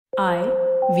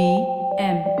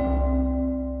IVM.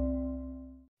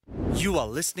 You are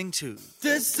listening to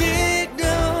The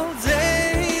Signal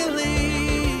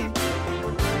Daily.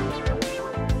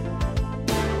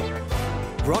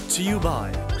 Brought to you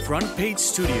by Front Page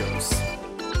Studios.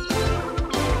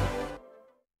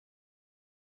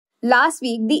 Last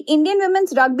week, the Indian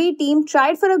women's rugby team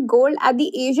tried for a gold at the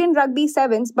Asian Rugby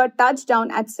Sevens but touched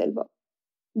down at silver.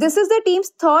 This is the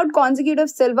team's third consecutive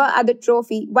silver at the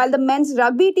trophy, while the men's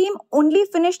rugby team only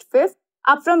finished fifth,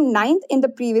 up from ninth in the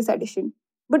previous edition.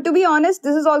 But to be honest,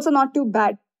 this is also not too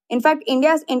bad. In fact,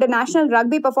 India's international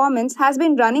rugby performance has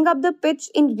been running up the pitch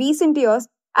in recent years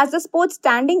as the sport's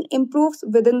standing improves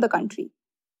within the country.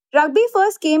 Rugby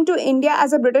first came to India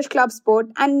as a British club sport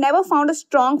and never found a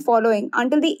strong following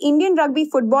until the Indian Rugby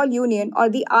Football Union, or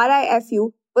the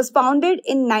RIFU, was founded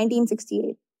in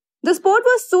 1968. The sport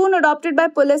was soon adopted by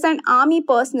police and army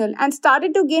personnel and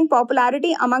started to gain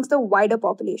popularity amongst the wider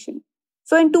population.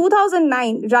 So in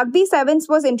 2009, Rugby Sevens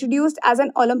was introduced as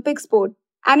an Olympic sport,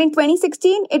 and in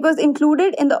 2016, it was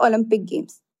included in the Olympic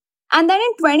Games. And then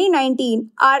in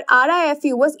 2019, our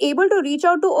RIFU was able to reach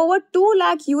out to over 2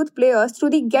 lakh youth players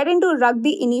through the Get Into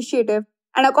Rugby initiative,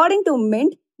 and according to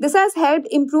Mint, this has helped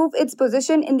improve its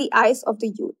position in the eyes of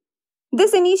the youth.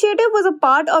 This initiative was a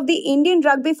part of the Indian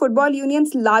Rugby Football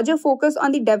Union's larger focus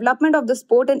on the development of the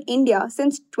sport in India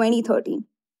since 2013.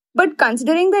 But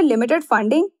considering the limited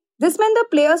funding, this meant the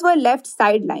players were left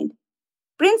sidelined.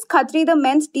 Prince Khatri, the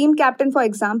men's team captain, for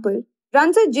example,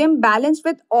 runs a gym balanced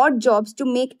with odd jobs to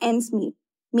make ends meet.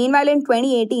 Meanwhile, in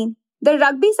 2018, the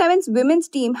Rugby Sevens women's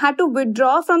team had to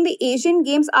withdraw from the Asian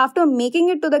Games after making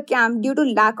it to the camp due to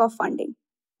lack of funding.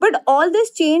 But all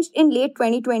this changed in late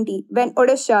 2020 when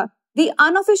Odisha, the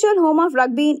unofficial home of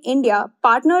rugby in India,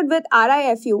 partnered with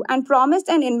RIFU and promised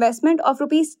an investment of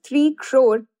Rs 3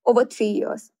 crore over 3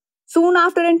 years. Soon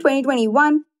after, in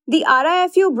 2021, the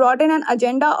RIFU brought in an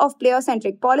agenda of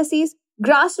player-centric policies,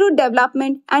 grassroots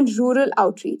development, and rural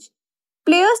outreach.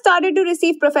 Players started to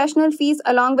receive professional fees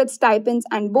along with stipends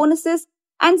and bonuses,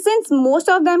 and since most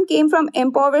of them came from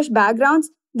impoverished backgrounds,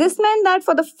 this meant that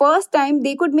for the first time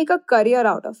they could make a career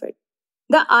out of it.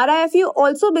 The RIFU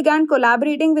also began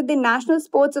collaborating with the National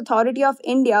Sports Authority of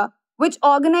India, which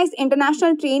organized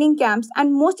international training camps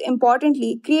and, most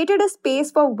importantly, created a space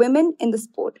for women in the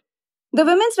sport. The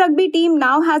women's rugby team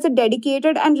now has a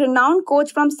dedicated and renowned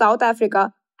coach from South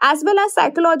Africa, as well as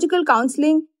psychological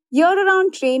counseling,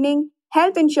 year-round training,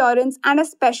 health insurance, and a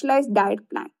specialized diet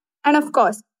plan. And of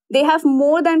course, they have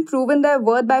more than proven their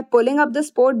worth by pulling up the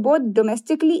sport both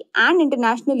domestically and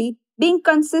internationally, being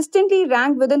consistently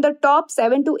ranked within the top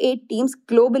 7 to 8 teams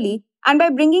globally, and by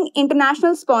bringing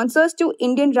international sponsors to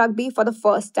Indian rugby for the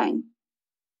first time.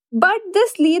 But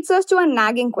this leads us to a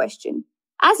nagging question.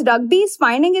 As rugby is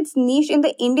finding its niche in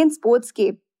the Indian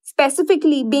sportscape,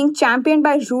 specifically being championed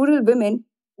by rural women,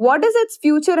 what is its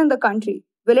future in the country?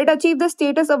 Will it achieve the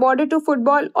status awarded to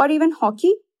football or even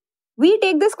hockey? We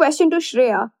take this question to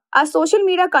Shreya, our social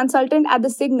media consultant at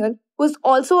The Signal, who is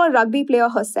also a rugby player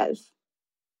herself.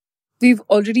 We've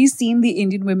already seen the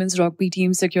Indian women's rugby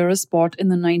team secure a spot in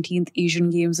the 19th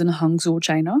Asian Games in Hangzhou,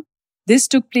 China. This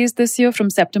took place this year from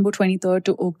September 23rd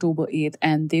to October 8th,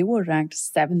 and they were ranked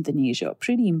 7th in Asia.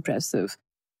 Pretty impressive.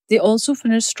 They also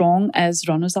finished strong as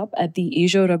runners-up at the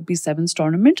Asia Rugby Sevens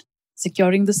tournament,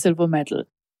 securing the silver medal.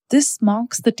 This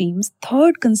marks the team's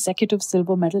third consecutive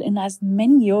silver medal in as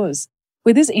many years.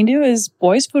 With this, India is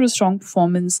poised for a strong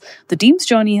performance. The team's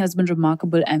journey has been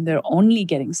remarkable and they're only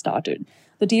getting started.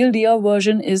 The TLDR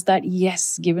version is that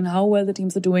yes, given how well the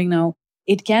teams are doing now,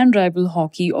 it can rival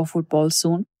hockey or football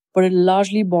soon, but it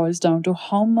largely boils down to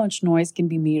how much noise can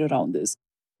be made around this.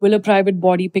 Will a private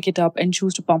body pick it up and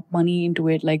choose to pump money into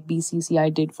it like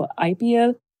BCCI did for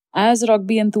IPL? As a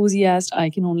rugby enthusiast, I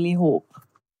can only hope.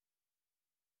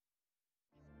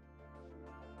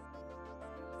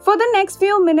 For the next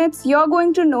few minutes, you're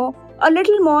going to know a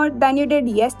little more than you did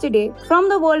yesterday from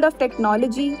the world of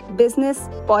technology, business,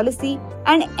 policy,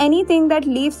 and anything that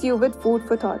leaves you with food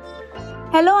for thought.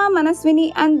 Hello, I'm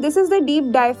Manaswini, and this is the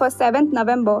deep dive for 7th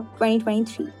November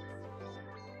 2023.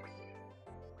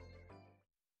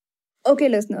 Okay,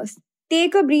 listeners,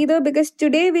 take a breather because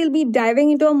today we'll be diving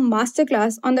into a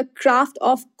masterclass on the craft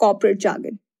of corporate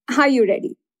jargon. Are you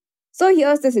ready? So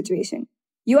here's the situation.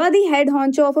 You are the head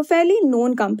honcho of a fairly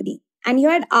known company, and you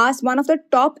had asked one of the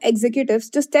top executives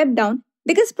to step down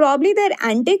because probably their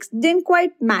antics didn't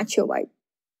quite match your vibe.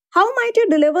 How might you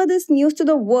deliver this news to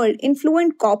the world in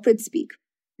fluent corporate speak?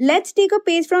 Let's take a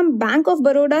page from Bank of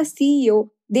Baroda CEO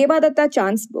Devadatta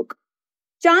Chand's book.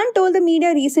 Chand told the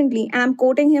media recently, and I'm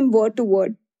quoting him word to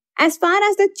word, as far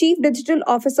as the Chief Digital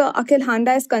Officer Akhil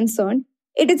Handa is concerned,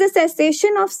 It is a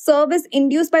cessation of service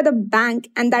induced by the bank,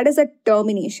 and that is a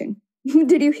termination.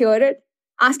 Did you hear it?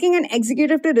 Asking an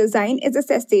executive to resign is a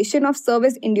cessation of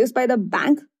service induced by the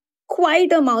bank.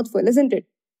 Quite a mouthful, isn't it?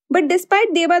 But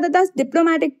despite Devadatta's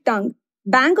diplomatic tongue,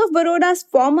 Bank of Baroda's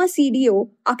former CDO,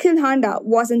 Akhil Handa,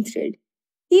 wasn't thrilled.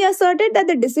 He asserted that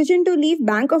the decision to leave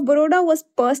Bank of Baroda was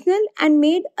personal and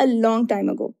made a long time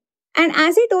ago. And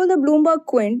as he told the Bloomberg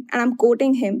Quint, and I'm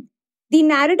quoting him, the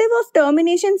narrative of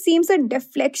termination seems a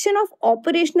deflection of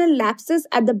operational lapses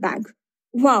at the bank.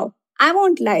 Wow, I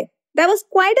won't lie. That was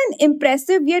quite an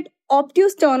impressive yet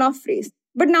obtuse turn of phrase.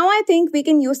 But now I think we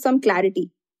can use some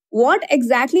clarity. What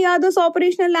exactly are those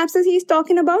operational lapses he's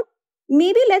talking about?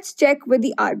 Maybe let's check with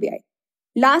the RBI.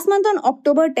 Last month on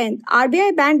October 10th,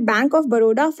 RBI banned Bank of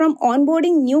Baroda from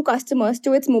onboarding new customers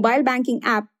to its mobile banking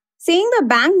app, saying the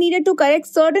bank needed to correct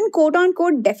certain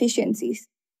quote-unquote deficiencies.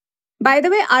 By the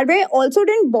way, RBI also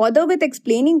didn't bother with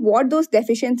explaining what those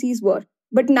deficiencies were,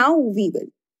 but now we will.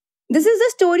 This is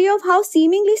the story of how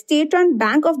seemingly state-run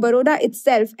Bank of Baroda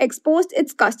itself exposed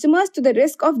its customers to the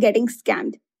risk of getting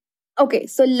scammed. Okay,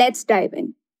 so let's dive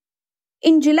in.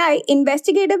 In July,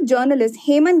 investigative journalist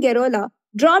Hemant Gerola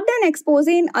dropped an expose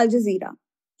in Al Jazeera.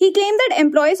 He claimed that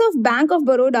employees of Bank of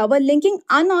Baroda were linking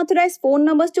unauthorized phone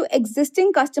numbers to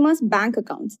existing customers' bank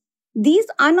accounts. These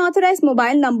unauthorized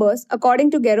mobile numbers,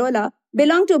 according to Gerola,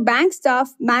 belong to bank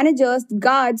staff, managers,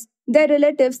 guards, their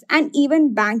relatives, and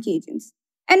even bank agents.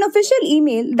 An official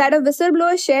email that a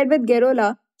whistleblower shared with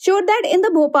Gerola showed that in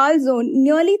the Bhopal zone,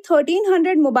 nearly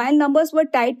 1,300 mobile numbers were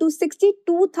tied to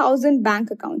 62,000 bank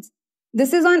accounts.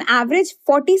 This is on average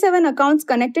 47 accounts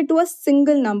connected to a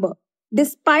single number,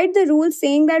 despite the rule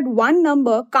saying that one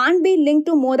number can't be linked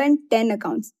to more than 10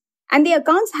 accounts, and the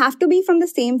accounts have to be from the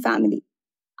same family.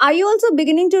 Are you also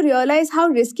beginning to realize how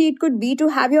risky it could be to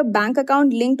have your bank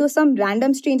account linked to some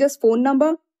random stranger's phone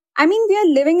number? I mean, we are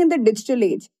living in the digital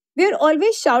age. We are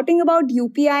always shouting about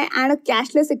UPI and a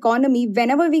cashless economy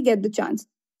whenever we get the chance.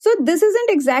 So this isn't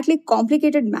exactly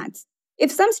complicated maths.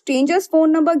 If some stranger's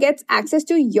phone number gets access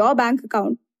to your bank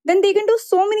account, then they can do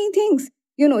so many things.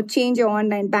 Change your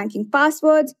online banking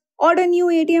passwords, order new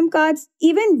ATM cards,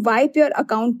 even wipe your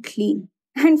account clean.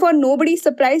 And for nobody's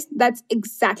surprise, that's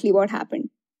exactly what happened.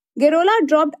 Gerola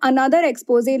dropped another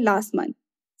expose last month.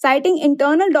 Citing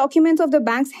internal documents of the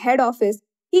bank's head office,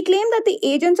 he claimed that the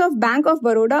agents of Bank of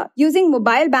Baroda using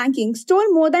mobile banking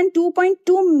stole more than 2.2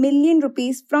 million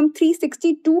rupees from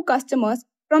 362 customers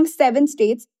from 7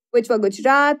 states, which were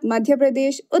Gujarat, Madhya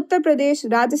Pradesh, Uttar Pradesh,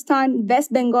 Rajasthan,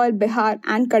 West Bengal, Bihar,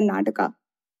 and Karnataka.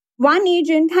 One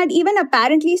agent had even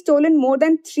apparently stolen more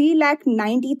than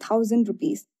 3,90,000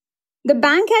 rupees. The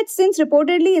bank had since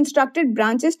reportedly instructed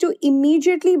branches to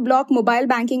immediately block mobile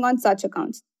banking on such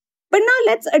accounts. But now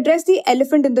let's address the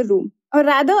elephant in the room, or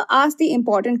rather ask the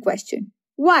important question.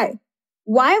 Why?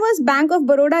 Why was Bank of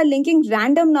Baroda linking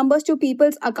random numbers to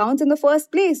people's accounts in the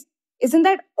first place? Isn't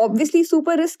that obviously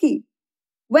super risky?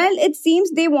 Well, it seems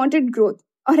they wanted growth,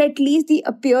 or at least the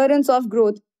appearance of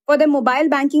growth, for their mobile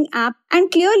banking app,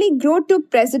 and clearly growth took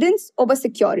precedence over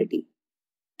security.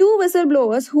 2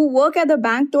 whistleblowers who work at the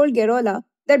bank told Gerola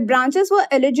that branches were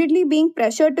allegedly being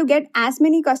pressured to get as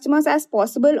many customers as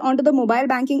possible onto the mobile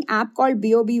banking app called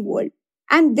BOB World.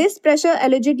 And this pressure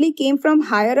allegedly came from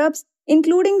higher-ups,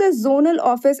 including the zonal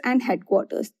office and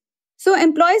headquarters. So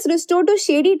employees resorted to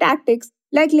shady tactics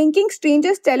like linking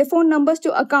strangers' telephone numbers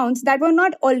to accounts that were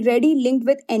not already linked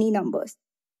with any numbers.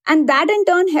 And that in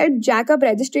turn helped jack up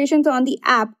registrations on the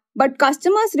app, but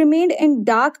customers remained in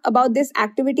dark about this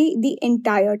activity the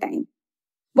entire time.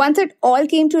 Once it all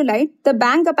came to light, the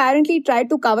bank apparently tried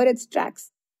to cover its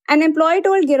tracks. An employee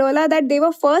told Gerola that they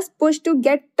were first pushed to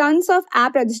get tons of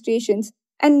app registrations,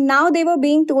 and now they were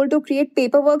being told to create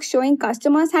paperwork showing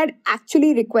customers had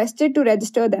actually requested to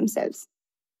register themselves.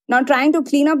 Now, trying to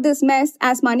clean up this mess,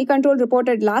 as Money Control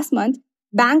reported last month,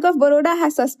 Bank of Baroda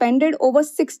has suspended over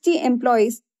 60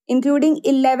 employees, including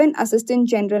 11 assistant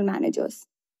general managers.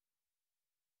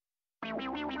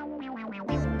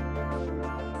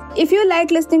 If you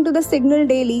like listening to The Signal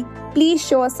daily, please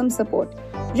show us some support.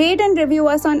 Rate and review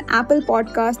us on Apple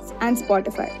Podcasts and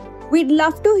Spotify. We'd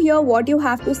love to hear what you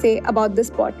have to say about this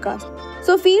podcast.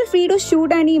 So feel free to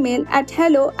shoot an email at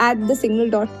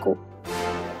hello@thesignal.co.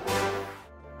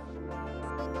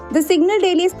 The Signal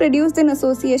Daily is produced in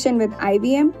association with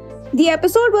IBM. The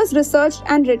episode was researched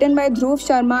and written by Dhruv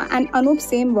Sharma and Anup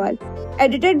Semwal,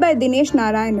 edited by Dinesh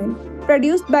Narayanan,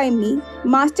 produced by me,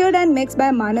 mastered and mixed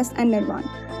by Manas and Nirvan.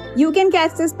 You can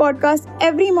catch this podcast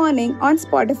every morning on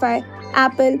Spotify,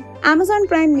 Apple, Amazon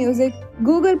Prime Music,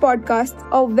 Google Podcasts,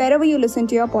 or wherever you listen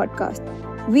to your podcast.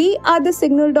 We are the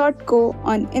Signal.co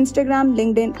on Instagram,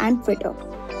 LinkedIn, and Twitter.